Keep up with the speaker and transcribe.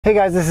Hey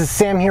guys, this is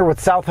Sam here with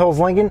South Hills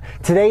Lincoln.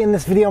 Today in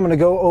this video I'm going to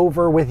go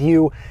over with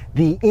you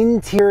the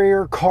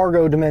interior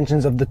cargo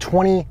dimensions of the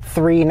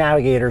 23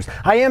 Navigators.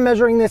 I am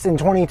measuring this in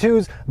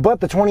 22s,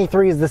 but the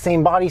 23 is the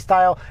same body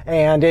style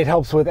and it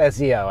helps with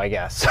SEO, I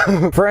guess.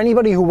 For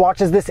anybody who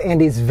watches this and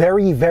is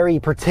very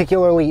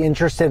particularly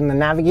interested in the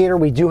Navigator,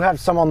 we do have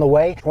some on the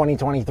way,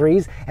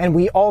 2023s, and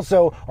we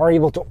also are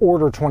able to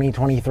order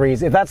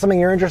 2023s. If that's something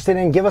you're interested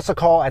in, give us a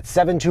call at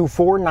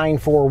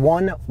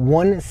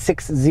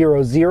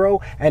 724-941-1600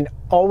 and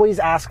always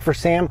ask for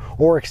Sam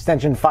or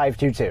extension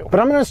 522. But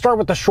I'm going to start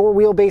with the short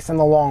wheelbase and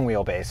the long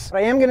wheelbase.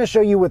 I am going to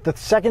show you with the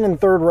second and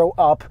third row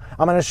up.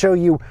 I'm going to show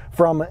you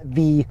from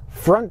the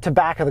front to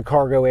back of the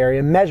cargo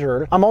area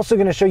measured. I'm also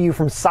going to show you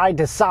from side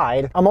to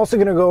side. I'm also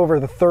going to go over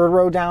the third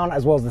row down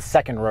as well as the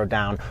second row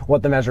down,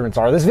 what the measurements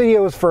are. This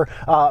video is for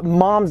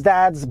moms,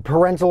 dads,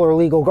 parental or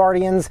legal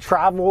guardians,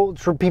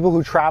 for people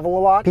who travel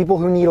a lot, people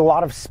who need a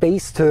lot of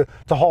space to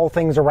haul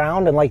things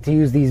around and like to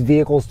use these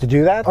vehicles to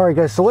do that. All right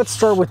guys, so let's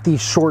start with the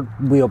short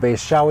wheelbase,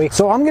 shall we?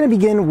 So I'm going to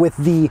begin with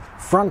the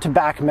front to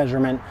back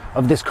measurement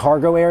of this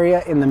cargo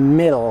area in the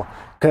middle,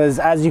 because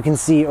as you can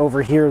see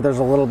over here, there's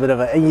a little bit of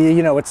a,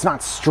 it's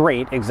not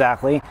straight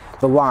exactly,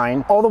 the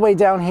line. All the way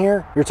down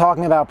here, you're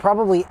talking about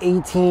probably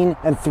 18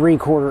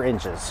 3/4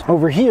 inches.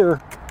 Over here,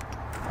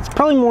 it's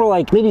probably more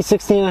like maybe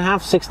 16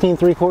 1/2, 16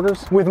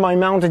 3/4. With my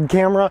mounted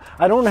camera,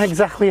 I don't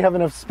exactly have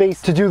enough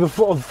space to do the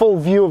full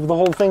view of the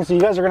whole thing, so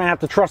you guys are gonna have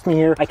to trust me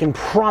here. I can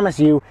promise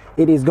you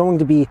it is going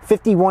to be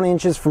 51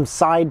 inches from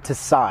side to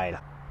side.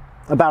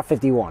 About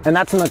 51. And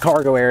that's in the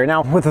cargo area.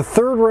 Now, with the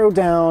third row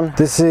down,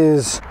 this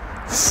is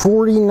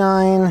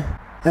 49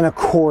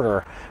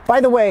 1/4. By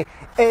the way,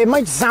 it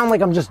might sound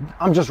like I'm just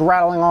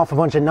rattling off a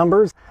bunch of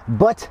numbers,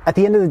 but at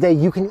the end of the day,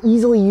 you can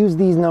easily use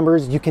these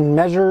numbers. You can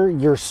measure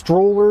your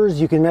strollers,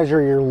 you can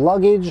measure your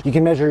luggage, you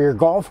can measure your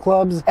golf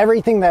clubs,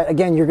 everything that,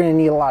 again, you're gonna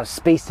need a lot of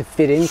space to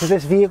fit into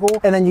this vehicle,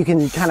 and then you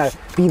can kind of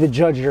be the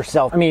judge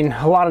yourself. I mean,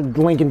 a lot of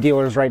Lincoln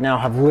dealers right now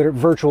have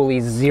virtually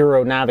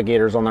zero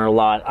Navigators on their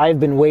lot. I've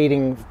been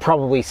waiting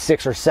probably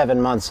 6 or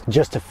 7 months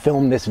just to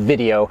film this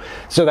video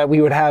so that we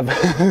would have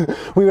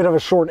we would have a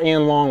short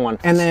and long one.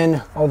 And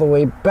then all the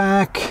way back.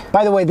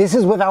 By the way, this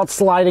is without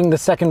sliding the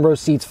second row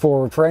seats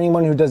forward. For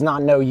anyone who does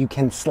not know, you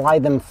can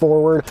slide them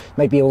forward.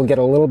 Might be able to get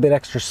a little bit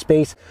extra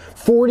space.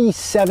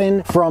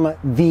 47 from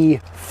the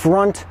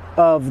front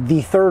of the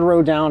third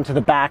row down to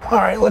the back. All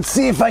right, let's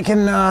see if I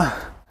can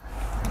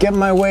get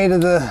my way to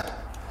the...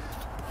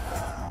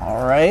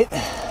 All right,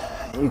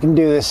 you can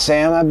do this,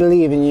 Sam. I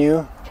believe in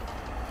you.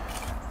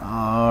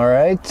 All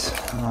right.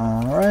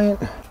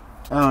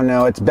 Oh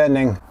no, it's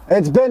bending.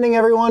 It's bending,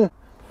 everyone.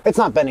 It's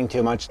not bending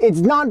too much. It's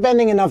not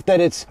bending enough that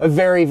it's a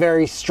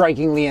very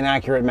strikingly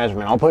inaccurate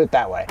measurement. I'll put it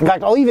that way. In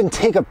fact, I'll even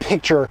take a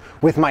picture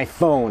with my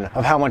phone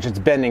of how much it's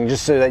bending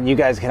just so that you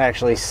guys can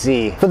actually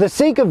see. For the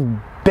sake of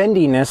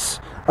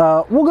bendiness,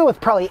 we'll go with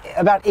probably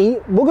about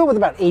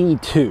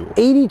 82.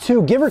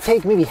 82, give or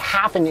take maybe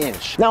half an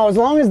inch. Now, as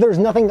long as there's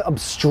nothing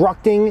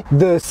obstructing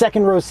the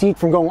second row seat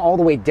from going all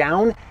the way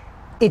down,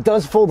 it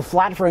does fold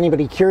flat for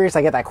anybody curious.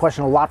 I get that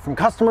question a lot from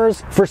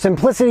customers. For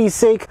simplicity's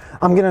sake,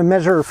 I'm gonna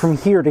measure from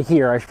here to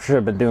here. I should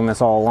have been doing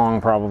this all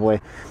along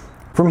probably.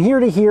 From here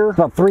to here,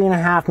 about 3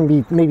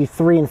 1/2, maybe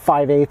 3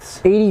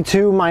 5/8.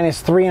 82 minus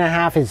 3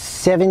 1/2 is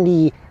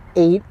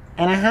 78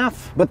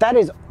 1/2. But that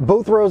is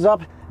both rows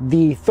up,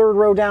 the third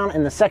row down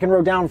and the second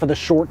row down for the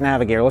short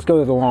Navigator. Let's go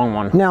to the long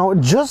one. Now,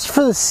 just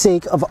for the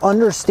sake of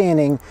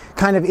understanding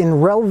kind of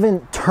in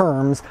relevant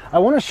terms, I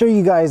want to show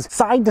you guys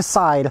side to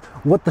side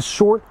what the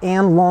short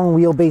and long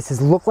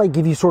wheelbases look like,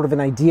 give you sort of an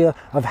idea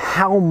of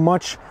how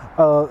much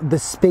the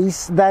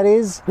space that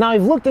is. Now,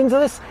 I've looked into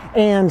this,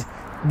 and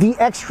the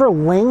extra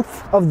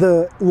length of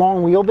the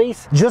long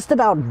wheelbase just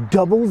about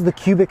doubles the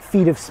cubic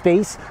feet of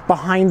space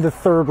behind the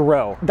third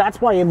row. That's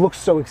why it looks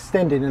so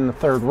extended in the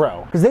third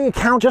row, because they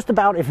account just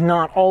about, if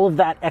not all of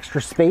that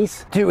extra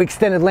space to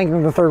extended length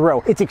of the third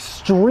row. It's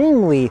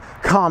extremely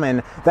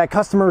common that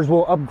customers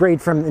will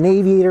upgrade from an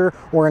Aviator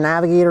or a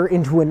Navigator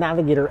into a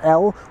Navigator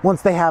L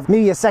once they have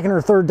maybe a second or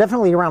third,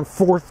 definitely around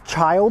fourth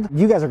child.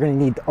 You guys are going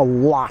to need a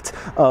lot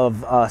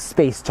of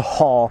space to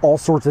haul all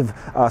sorts of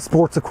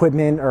sports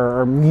equipment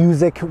or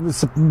music,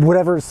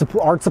 whatever,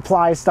 art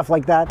supplies, stuff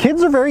like that.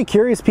 Kids are very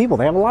curious people.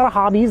 They have a lot of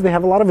hobbies. They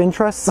have a lot of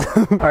interests.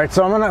 All right,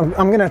 so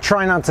I'm gonna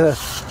try not to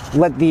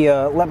let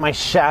my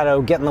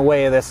shadow get in the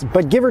way of this,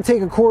 but give or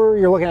take a quarter,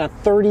 you're looking at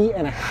 30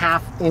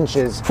 1/2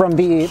 inches from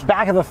the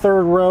back of the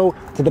third row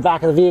to the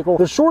back of the vehicle.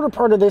 The shorter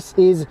part of this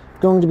is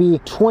going to be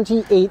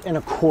 28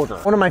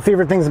 1/4. One of my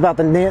favorite things about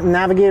the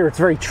Navigator, it's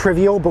very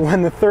trivial, but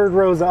when the third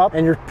row's up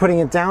and you're putting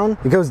it down,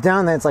 it goes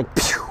down, then it's like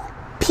pew,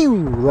 pew,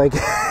 like,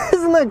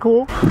 isn't that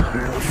cool?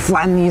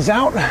 Flatten these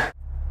out.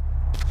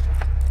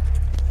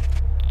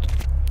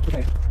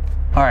 Okay.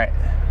 All right.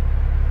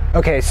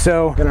 Okay,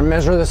 so I'm gonna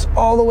measure this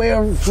all the way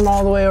over from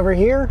all the way over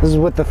here. This is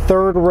with the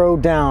third row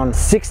down,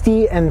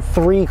 60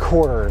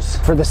 3/4.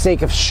 For the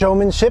sake of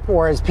showmanship,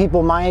 or as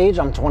people my age,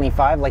 I'm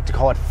 25, like to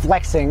call it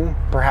flexing,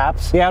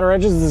 perhaps. The outer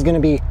edges is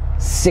gonna be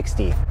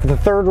 60 for the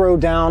third row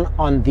down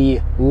on the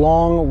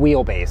long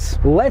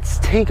wheelbase. Let's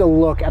take a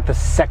look at the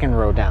second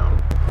row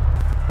down.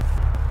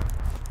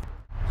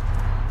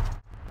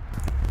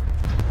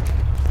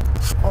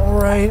 All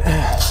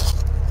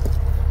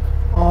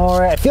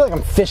right, I feel like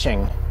I'm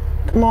fishing.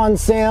 Come on,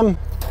 Sam,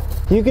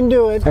 you can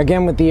do it.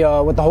 Again with the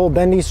whole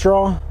bendy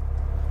straw.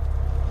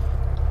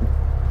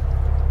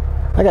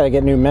 I gotta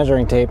get new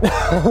measuring tape.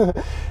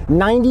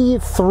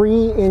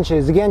 93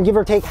 inches. Again, give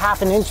or take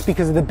half an inch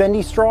because of the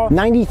bendy straw.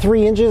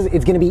 93 inches,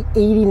 it's gonna be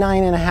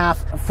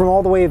 89.5 from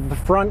all the way to the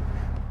front,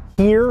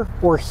 here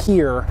or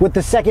here, with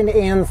the second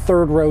and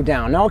third row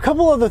down. Now, a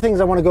couple other things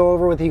I wanna go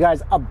over with you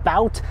guys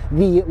about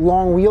the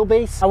long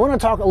wheelbase. I wanna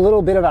talk a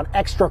little bit about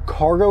extra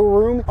cargo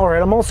room. All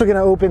right, I'm also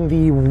gonna open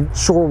the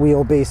short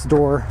wheelbase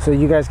door so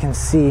you guys can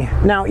see.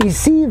 Now, you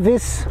see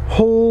this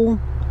whole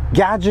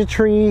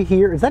gadgetry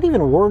here. Is that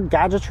even a word,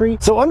 gadgetry?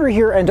 So under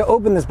here, and to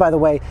open this, by the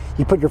way,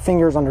 you put your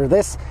fingers under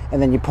this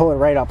and then you pull it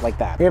right up like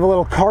that. They have a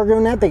little cargo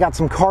net. They got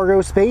some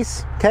cargo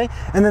space, okay?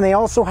 And then they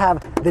also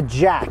have the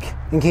jack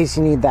in case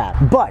you need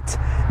that. But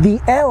the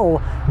L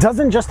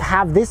doesn't just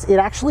have this, it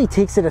actually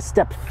takes it a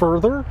step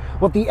further.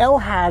 What the L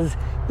has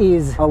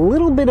is a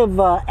little bit of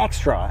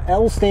extra.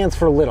 L stands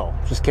for little.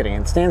 Just kidding.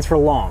 It stands for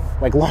long,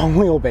 like long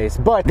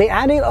wheelbase. But they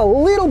added a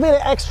little bit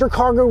of extra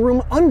cargo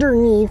room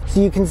underneath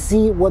so you can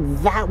see what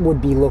that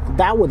would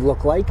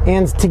look like.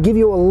 And to give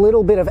you a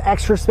little bit of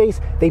extra space,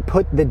 they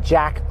put the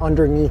jack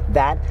underneath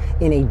that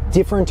in a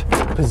different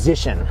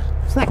position.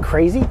 Isn't that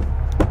crazy?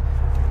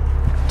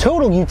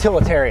 Total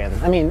utilitarian.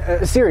 I mean,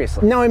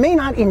 seriously. Now, it may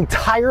not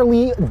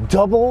entirely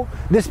double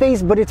the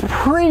space, but it's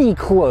pretty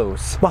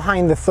close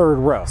behind the third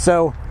row.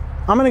 So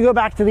I'm gonna go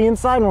back to the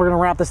inside and we're gonna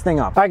wrap this thing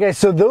up. All right, guys,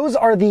 so those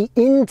are the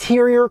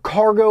interior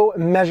cargo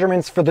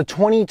measurements for the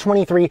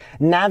 2023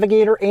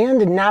 Navigator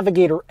and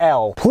Navigator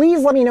L.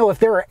 Please let me know if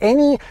there are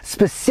any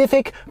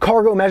specific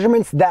cargo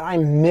measurements that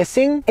I'm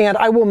missing, and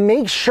I will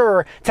make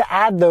sure to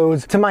add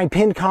those to my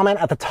pinned comment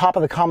at the top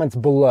of the comments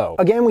below.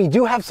 Again, we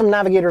do have some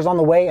Navigators on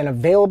the way and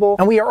available,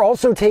 and we are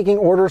also taking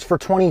orders for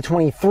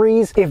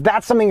 2023s. If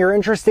that's something you're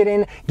interested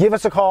in, give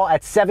us a call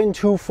at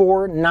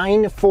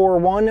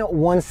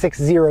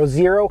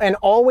 724-941-1600. And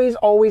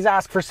always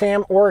ask for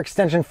Sam or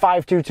extension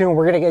 522 and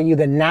we're gonna get you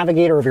the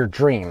Navigator of your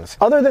dreams.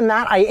 Other than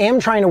that, I am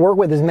trying to work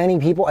with as many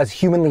people as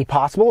humanly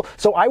possible,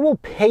 so I will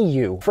pay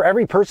you for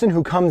every person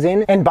who comes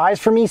in and buys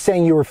from me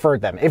saying you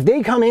referred them. If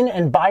they come in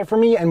and buy from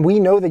me and we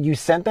know that you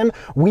sent them,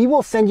 we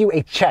will send you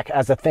a check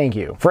as a thank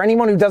you. For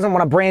anyone who doesn't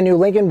want a brand new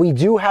Lincoln, we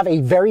do have a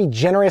very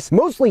generous,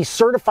 mostly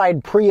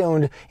certified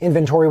pre-owned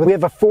inventory. We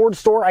have a Ford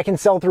store I can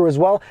sell through as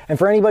well, and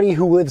for anybody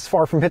who lives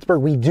far from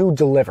Pittsburgh, we do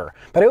deliver.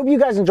 But I hope you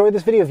guys enjoyed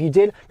this video. If you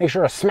did, make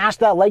sure to smash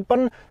that like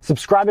button,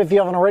 subscribe if you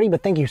haven't already,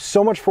 but thank you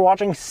so much for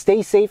watching.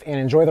 Stay safe and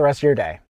enjoy the rest of your day.